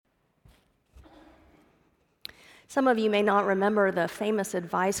Some of you may not remember the famous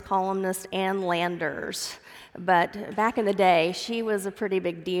advice columnist Ann Landers, but back in the day, she was a pretty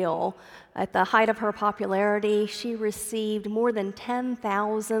big deal. At the height of her popularity, she received more than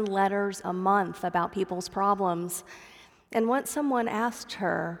 10,000 letters a month about people's problems. And once someone asked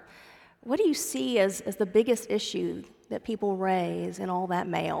her, "What do you see as the biggest issue that people raise in all that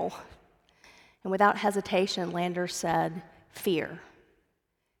mail?" And without hesitation, Landers said, "Fear.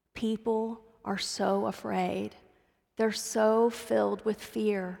 People are so afraid. They're so filled with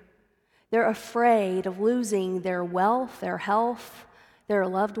fear. They're afraid of losing their wealth, their health, their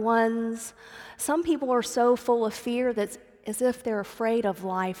loved ones. Some people are so full of fear that's as if they're afraid of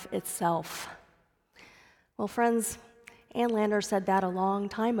life itself." Well, friends, Ann Landers said that a long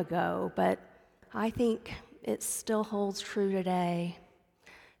time ago, but I think it still holds true today.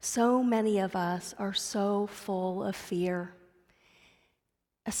 So many of us are so full of fear,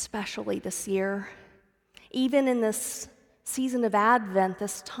 especially this year. Even in this season of Advent,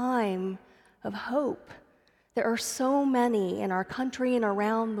 this time of hope, there are so many in our country and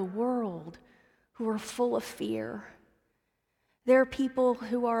around the world who are full of fear. There are people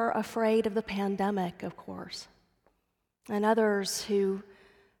who are afraid of the pandemic, of course, and others who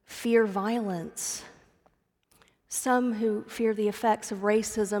fear violence, some who fear the effects of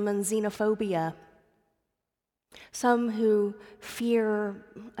racism and xenophobia, some who fear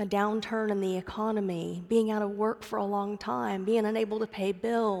a downturn in the economy, being out of work for a long time, being unable to pay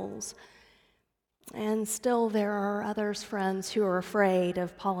bills. And still there are others, friends, who are afraid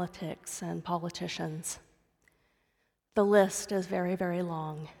of politics and politicians. The list is very, very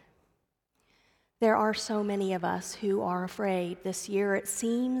long. There are so many of us who are afraid this year. It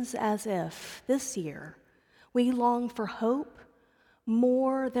seems as if this year we long for hope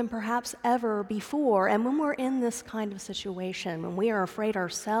more than perhaps ever before. And when we're in this kind of situation, when we are afraid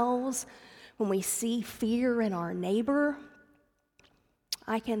ourselves, when we see fear in our neighbor,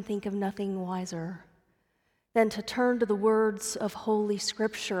 I can think of nothing wiser than to turn to the words of Holy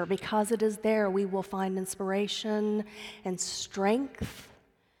Scripture, because it is there we will find inspiration and strength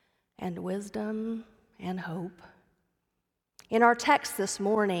and wisdom and hope. In our text this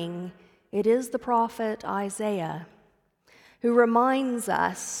morning, it is the prophet Isaiah who reminds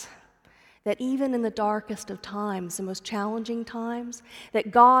us that even in the darkest of times, the most challenging times, that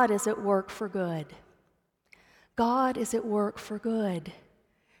God is at work for good. God is at work for good,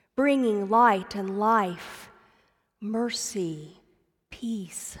 bringing light and life, mercy,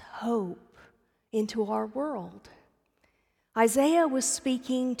 peace, hope into our world. Isaiah was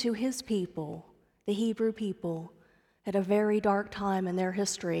speaking to his people, the Hebrew people, at a very dark time in their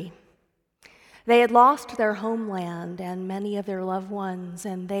history. They had lost their homeland and many of their loved ones,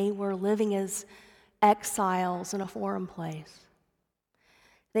 and they were living as exiles in a foreign place.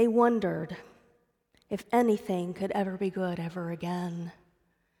 They wondered if anything could ever be good ever again.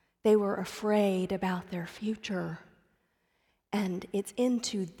 They were afraid about their future. And it's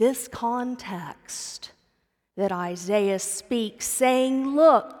into this context that Isaiah speaks, saying,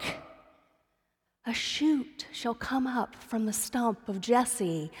 "Look, a shoot shall come up from the stump of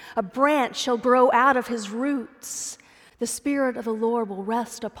Jesse. A branch shall grow out of his roots. The Spirit of the Lord will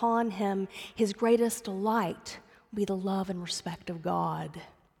rest upon him. His greatest delight will be the love and respect of God."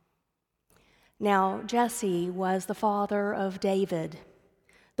 Now, Jesse was the father of David,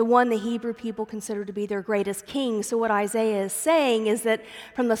 the one the Hebrew people considered to be their greatest king. So what Isaiah is saying is that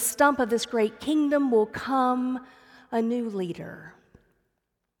from the stump of this great kingdom will come a new leader.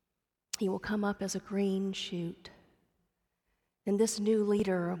 He will come up as a green shoot. And this new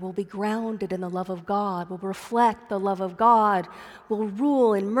leader will be grounded in the love of God, will reflect the love of God, will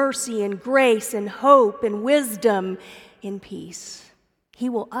rule in mercy and grace and hope and wisdom in peace. He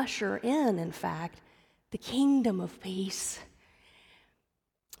will usher in fact, the kingdom of peace.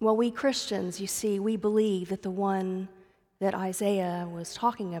 Well, we Christians, you see, we believe that the one that Isaiah was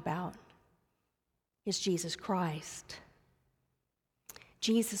talking about is Jesus Christ.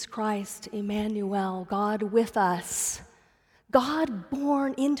 Jesus Christ, Emmanuel, God with us. God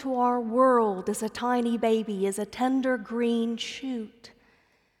born into our world as a tiny baby, as a tender green shoot.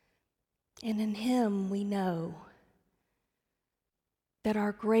 And in him we know that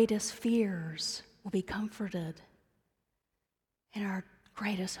our greatest fears will be comforted and our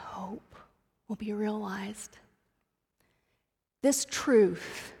greatest hope will be realized. This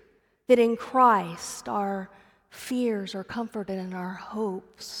truth that in Christ our fears are comforted and our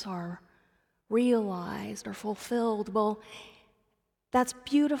hopes are realized or fulfilled, well, that's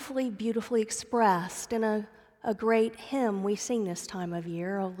beautifully, beautifully expressed in a great hymn we sing this time of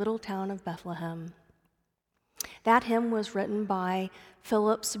year, "O Little Town of Bethlehem." That hymn was written by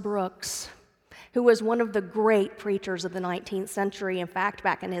Phillips Brooks, who was one of the great preachers of the 19th century. In fact,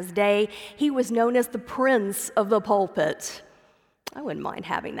 back in his day, he was known as the Prince of the Pulpit. I wouldn't mind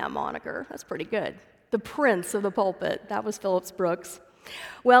having that moniker. That's pretty good. The Prince of the Pulpit. That was Phillips Brooks.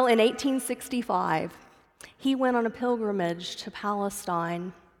 Well, in 1865, he went on a pilgrimage to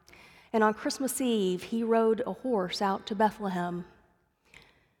Palestine, and on Christmas Eve, he rode a horse out to Bethlehem.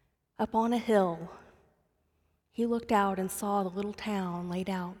 Up on a hill, he looked out and saw the little town laid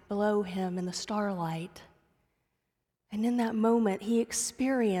out below him in the starlight. And in that moment, he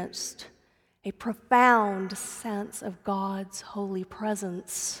experienced a profound sense of God's holy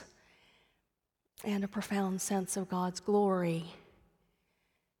presence and a profound sense of God's glory.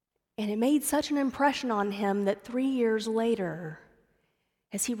 And it made such an impression on him that 3 years later,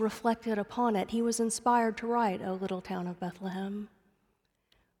 as he reflected upon it, he was inspired to write O Little Town of Bethlehem,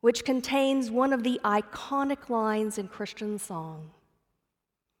 which contains one of the iconic lines in Christian song.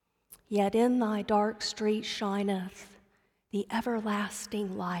 Yet in thy dark street shineth the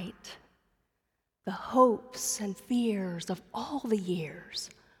everlasting light. The hopes and fears of all the years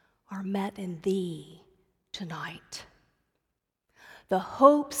are met in thee tonight. The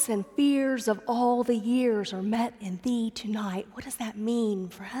hopes and fears of all the years are met in thee tonight. What does that mean,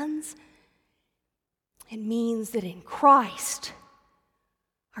 friends? It means that in Christ,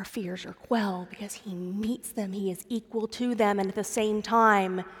 our fears are quelled because he meets them, he is equal to them, and at the same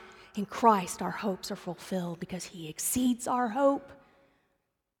time, in Christ, our hopes are fulfilled because he exceeds our hope.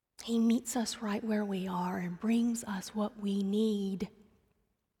 He meets us right where we are and brings us what we need.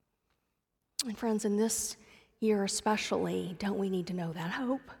 And friends, in this year especially, don't we need to know that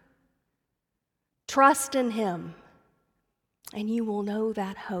hope? Trust in him, and you will know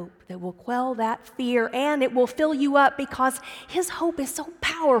that hope that will quell that fear, and it will fill you up because his hope is so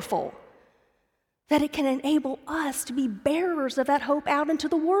powerful that it can enable us to be bearers of that hope out into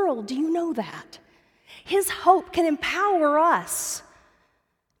the world. Do you know that? His hope can empower us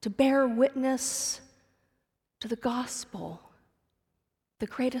to bear witness to the gospel, the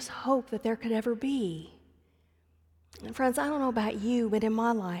greatest hope that there could ever be. And friends, I don't know about you, but in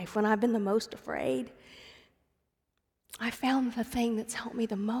my life, when I've been the most afraid, I found the thing that's helped me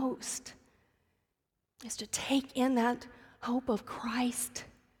the most is to take in that hope of Christ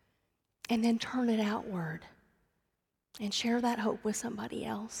and then turn it outward and share that hope with somebody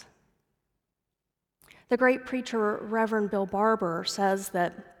else. The great preacher, Reverend Bill Barber, says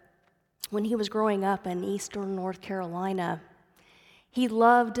that when he was growing up in eastern North Carolina, he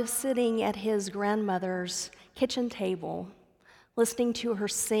loved sitting at his grandmother's kitchen table, listening to her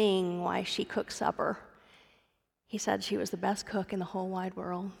sing while she cooked supper. He said she was the best cook in the whole wide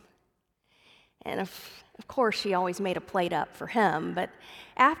world. And of course, she always made a plate up for him, but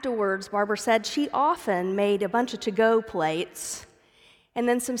afterwards, Barbara said she often made a bunch of to-go plates, and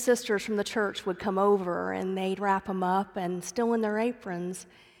then some sisters from the church would come over, and they'd wrap them up, and still in their aprons,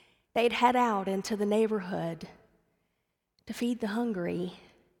 they'd head out into the neighborhood to feed the hungry,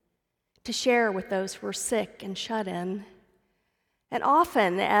 to share with those who were sick and shut in. And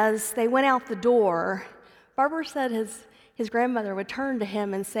often, as they went out the door, Barbara said his grandmother would turn to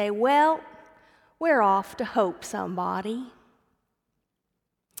him and say, "Well, we're off to hope somebody."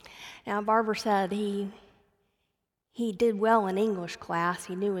 Now, Barbara said he did well in English class.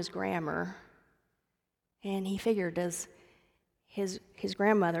 He knew his grammar. And he figured as his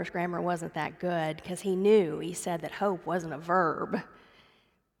grandmother's grammar wasn't that good because he said that hope wasn't a verb.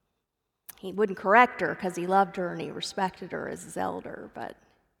 He wouldn't correct her because he loved her and he respected her as his elder, but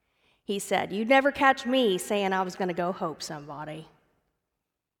he said, "You'd never catch me saying I was going to go hope somebody."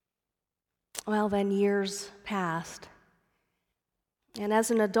 Well, then years passed, and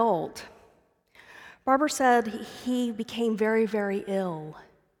as an adult, Barbara said he became very, very ill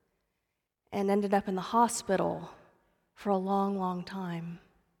and ended up in the hospital for a long, long time.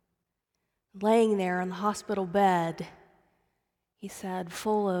 Laying there in the hospital bed, he said,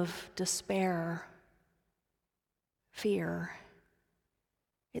 full of despair, fear.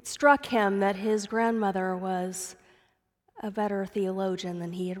 It struck him that his grandmother was a better theologian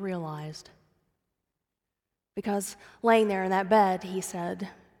than he had realized. Because laying there in that bed, he said,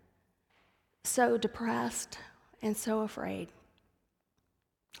 so depressed and so afraid.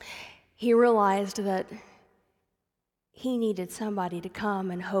 He realized that he needed somebody to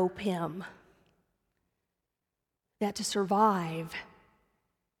come and hope him. That to survive,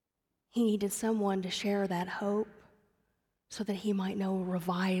 he needed someone to share that hope so that he might know a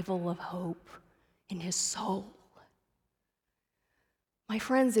revival of hope in his soul. My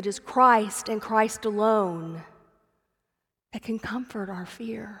friends, it is Christ and Christ alone that can comfort our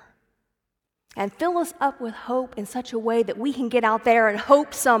fear and fill us up with hope in such a way that we can get out there and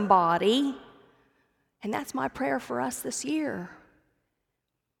hope somebody And that's my prayer for us this year.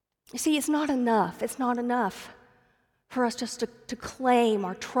 You see, it's not enough. It's not enough for us just to claim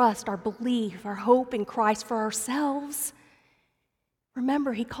our trust, our belief, our hope in Christ for ourselves.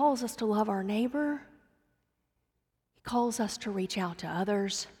 Remember, he calls us to love our neighbor. He calls us to reach out to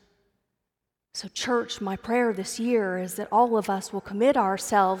others. So, church, my prayer this year is that all of us will commit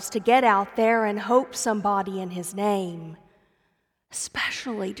ourselves to get out there and hope somebody in his name,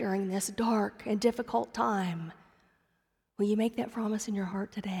 especially during this dark and difficult time. Will you make that promise in your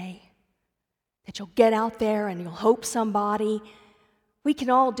heart today? That you'll get out there and you'll hope somebody. We can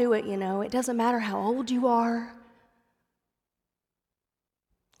all do it, It doesn't matter how old you are.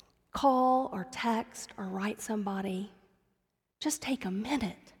 Call or text or write somebody. Just take a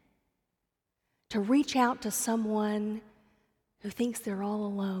minute to reach out to someone who thinks they're all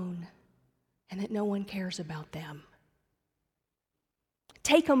alone and that no one cares about them.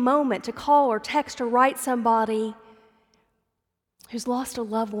 Take a moment to call or text or write somebody who's lost a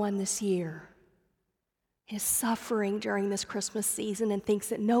loved one this year, is suffering during this Christmas season and thinks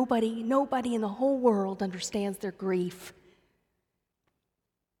that nobody in the whole world understands their grief.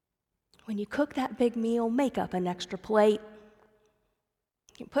 When you cook that big meal, make up an extra plate.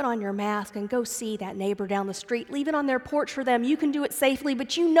 You put on your mask and go see that neighbor down the street. Leave it on their porch for them. You can do it safely,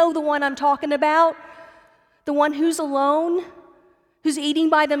 but you know the one I'm talking about. The one who's alone, who's eating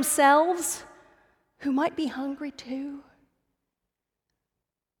by themselves, who might be hungry too.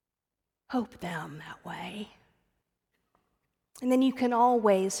 Hope them that way. And then you can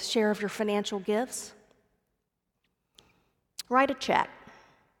always share of your financial gifts. Write a check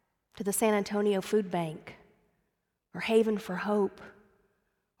to the San Antonio Food Bank or Haven for Hope,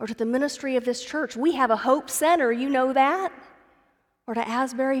 or to the ministry of this church. We have a Hope Center, you know that? Or to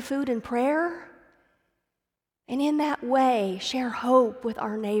Asbury Food and Prayer. And in that way, share hope with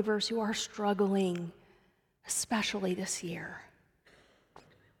our neighbors who are struggling, especially this year.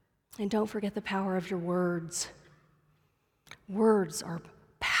 And don't forget the power of your words. Words are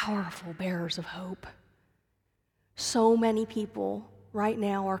powerful bearers of hope. So many people right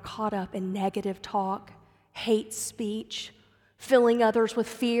now are caught up in negative talk, hate speech, filling others with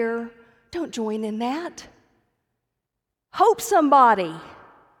fear. Don't join in that. Hope somebody.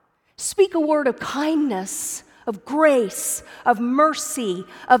 Speak a word of kindness, of grace, of mercy,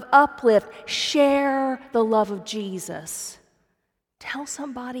 of uplift. Share the love of Jesus. Tell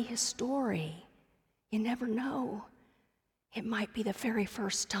somebody his story. You never know. It might be the very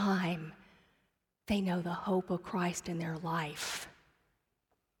first time they know the hope of Christ in their life.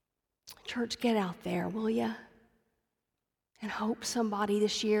 Church, get out there, will you? And hope somebody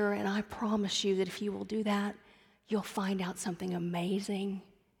this year, and I promise you that if you will do that, you'll find out something amazing.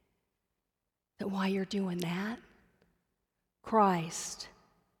 That while you're doing that, Christ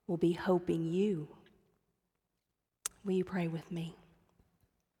will be hoping you. Will you pray with me?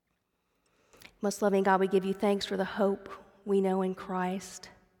 Most loving God, we give you thanks for the hope we know in Christ.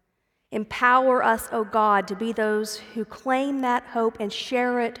 Empower us, O God, to be those who claim that hope and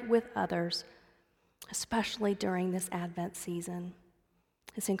share it with others, especially during this Advent season.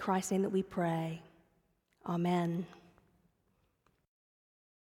 It's in Christ's name that we pray. Amen.